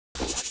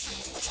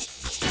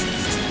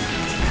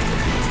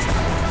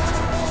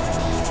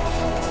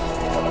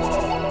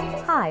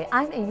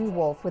Hi, I'm Amy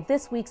Wolf with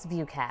this week's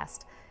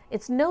VUCast.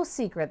 It's no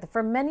secret that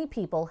for many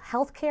people,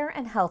 healthcare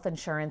and health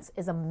insurance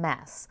is a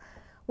mess.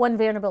 One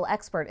Vanderbilt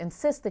expert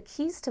insists the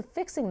keys to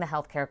fixing the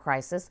healthcare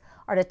crisis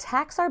are to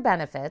tax our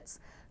benefits,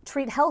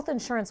 treat health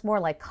insurance more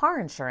like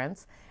car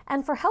insurance,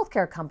 and for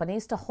healthcare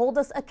companies to hold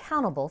us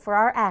accountable for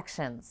our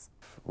actions.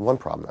 One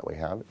problem that we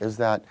have is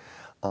that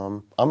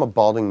I'm a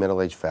balding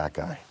middle-aged fat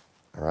guy,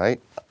 all right?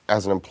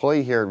 As an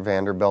employee here at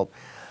Vanderbilt,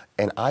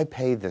 and I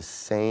pay the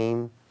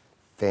same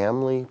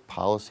family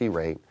policy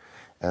rate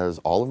as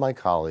all of my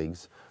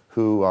colleagues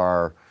who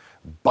are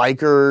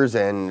bikers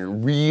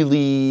and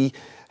really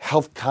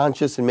health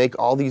conscious and make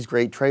all these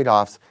great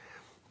trade-offs.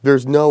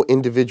 There's no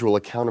individual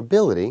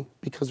accountability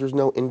because there's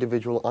no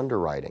individual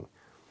underwriting.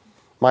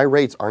 My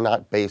rates are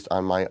not based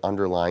on my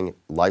underlying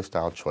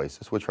lifestyle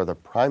choices, which are the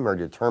primary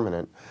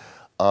determinant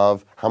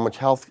of how much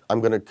healthcare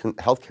I'm going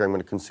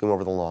to consume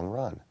over the long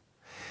run.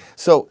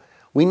 So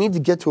we need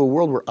to get to a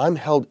world where I'm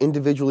held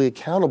individually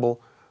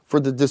accountable for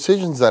the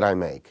decisions that I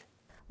make.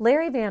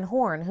 Larry Van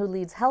Horn, who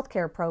leads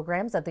healthcare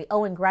programs at the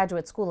Owen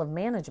Graduate School of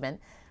Management,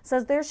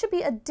 says there should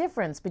be a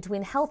difference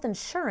between health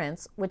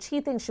insurance, which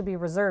he thinks should be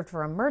reserved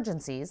for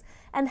emergencies,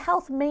 and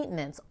health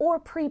maintenance or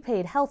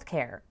prepaid health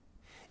care.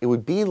 It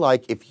would be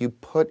like if you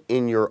put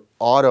in your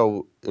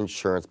auto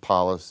insurance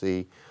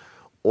policy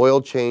oil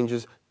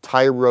changes,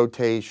 tire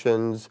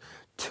rotations,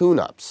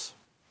 tune-ups.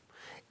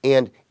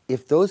 And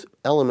if those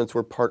elements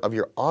were part of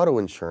your auto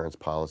insurance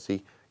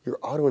policy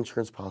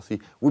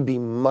would be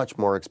much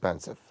more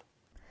expensive.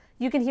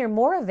 You can hear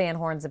more of Van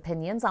Horn's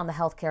opinions on the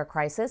healthcare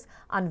crisis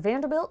on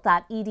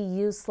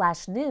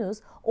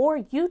vanderbilt.edu/news or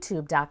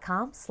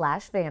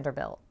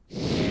youtube.com/Vanderbilt.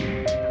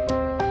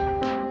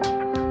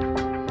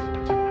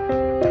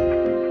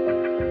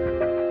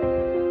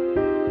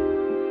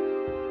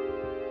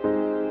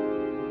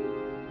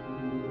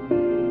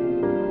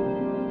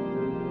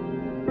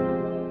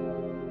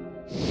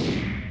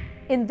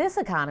 In this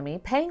economy,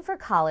 paying for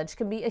college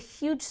can be a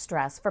huge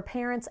stress for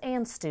parents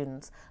and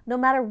students, no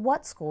matter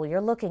what school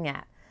you're looking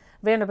at.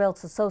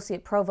 Vanderbilt's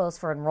Associate Provost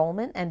for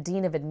Enrollment and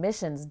Dean of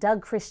Admissions,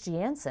 Doug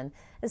Christiansen,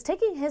 is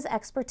taking his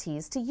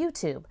expertise to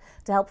YouTube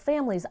to help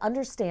families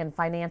understand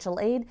financial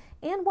aid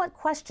and what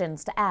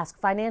questions to ask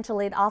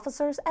financial aid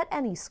officers at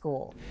any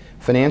school.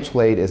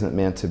 Financial aid isn't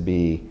meant to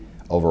be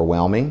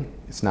overwhelming.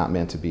 It's not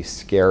meant to be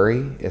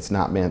scary. It's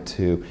not meant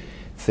to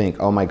think,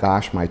 oh my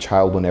gosh, my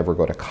child will never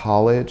go to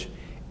college.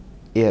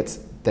 It's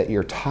that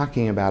you're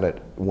talking about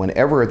it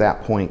whenever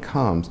that point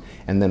comes,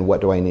 and then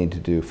what do I need to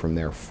do from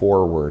there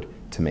forward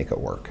to make it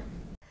work.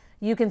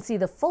 You can see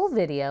the full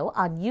video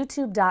on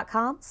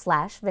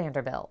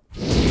youtube.com/Vanderbilt.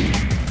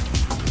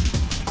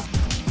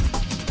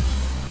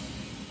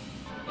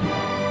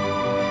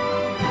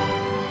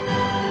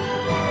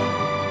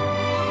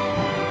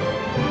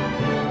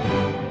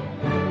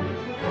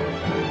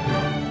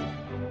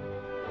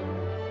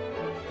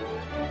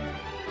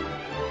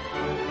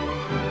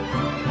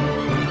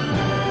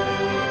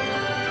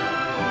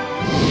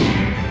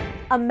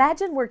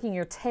 Imagine working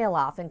your tail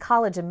off in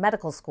college and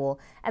medical school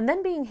and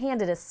then being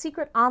handed a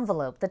secret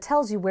envelope that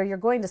tells you where you're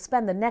going to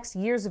spend the next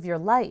years of your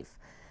life.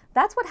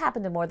 That's what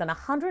happened to more than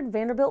 100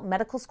 Vanderbilt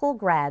Medical School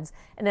grads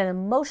in an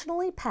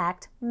emotionally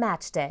packed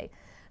match day.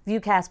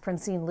 VUCast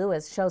Francine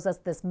Lewis shows us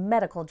this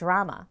medical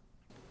drama.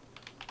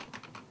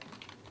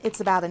 It's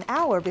about an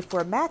hour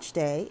before match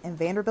day, and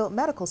Vanderbilt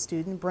medical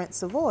student Brent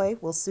Savoy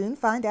will soon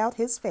find out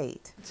his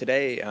fate.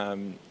 Today,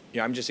 I'm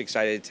just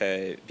excited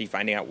to be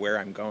finding out where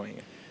I'm going.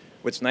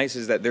 What's nice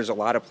is that there's a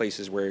lot of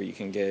places where you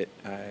can get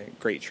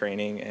great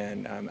training,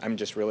 and I'm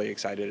just really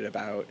excited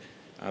about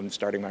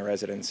starting my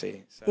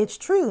residency. So. It's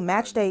true,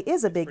 match day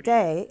is a big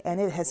day,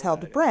 and it has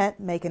helped Brent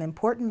make an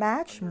important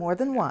match more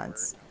than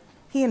once.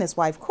 He and his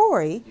wife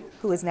Corey,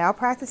 who is now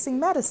practicing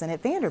medicine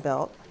at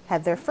Vanderbilt,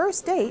 had their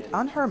first date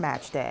on her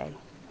match day.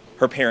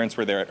 Her parents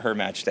were there at her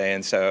match day,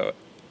 and so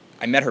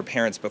I met her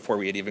parents before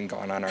we had even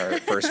gone on our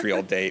first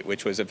real date,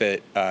 which was a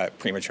bit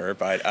premature,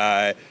 but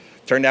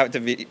turned out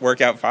to work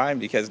out fine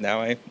because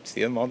now I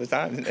see them all the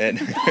time. And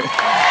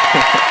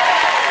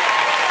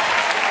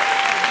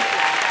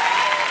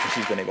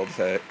she's been able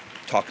to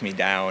talk me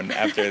down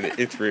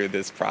through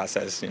this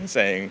process,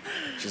 saying,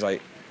 she's like,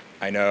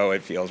 I know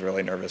it feels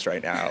really nervous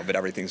right now, but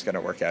everything's going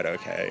to work out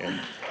okay.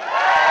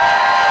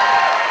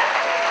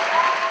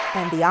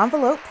 And the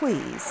envelope,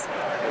 please.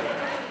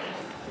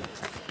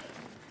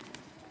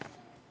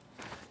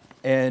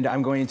 And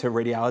I'm going to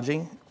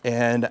radiology,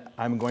 and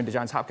I'm going to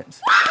Johns Hopkins.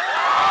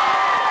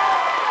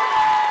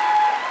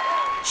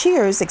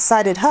 Cheers,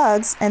 excited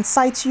hugs, and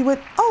sights you would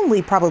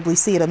only probably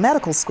see at a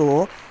medical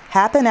school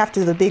happen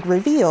after the big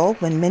reveal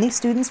when many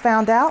students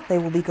found out they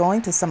will be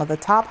going to some of the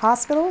top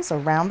hospitals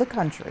around the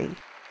country.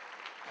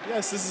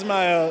 Yes, this is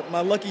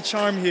my lucky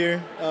charm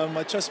here.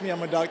 Trust me,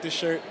 I'm a doctor's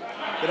shirt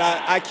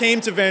that I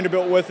came to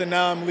Vanderbilt with, and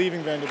now I'm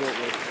leaving Vanderbilt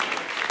with.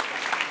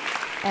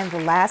 And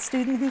the last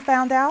student who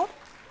found out?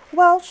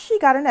 Well, she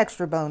got an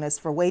extra bonus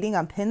for waiting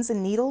on pins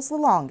and needles the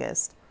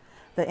longest.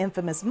 The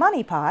infamous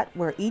money pot,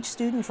 where each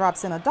student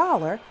drops in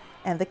 $1,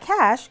 and the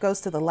cash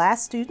goes to the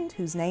last student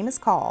whose name is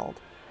called.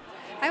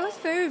 I was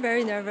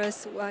very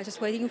nervous, just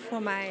waiting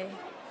for my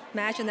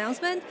match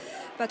announcement.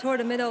 But toward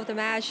the middle of the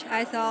match,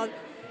 I thought,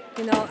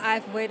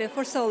 I've waited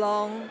for so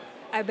long.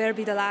 I better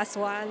be the last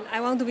one.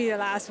 I want to be the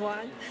last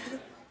one.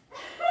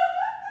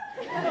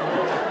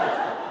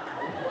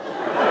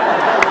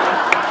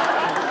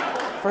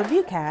 For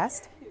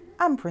VUCast,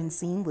 I'm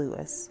Princine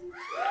Lewis.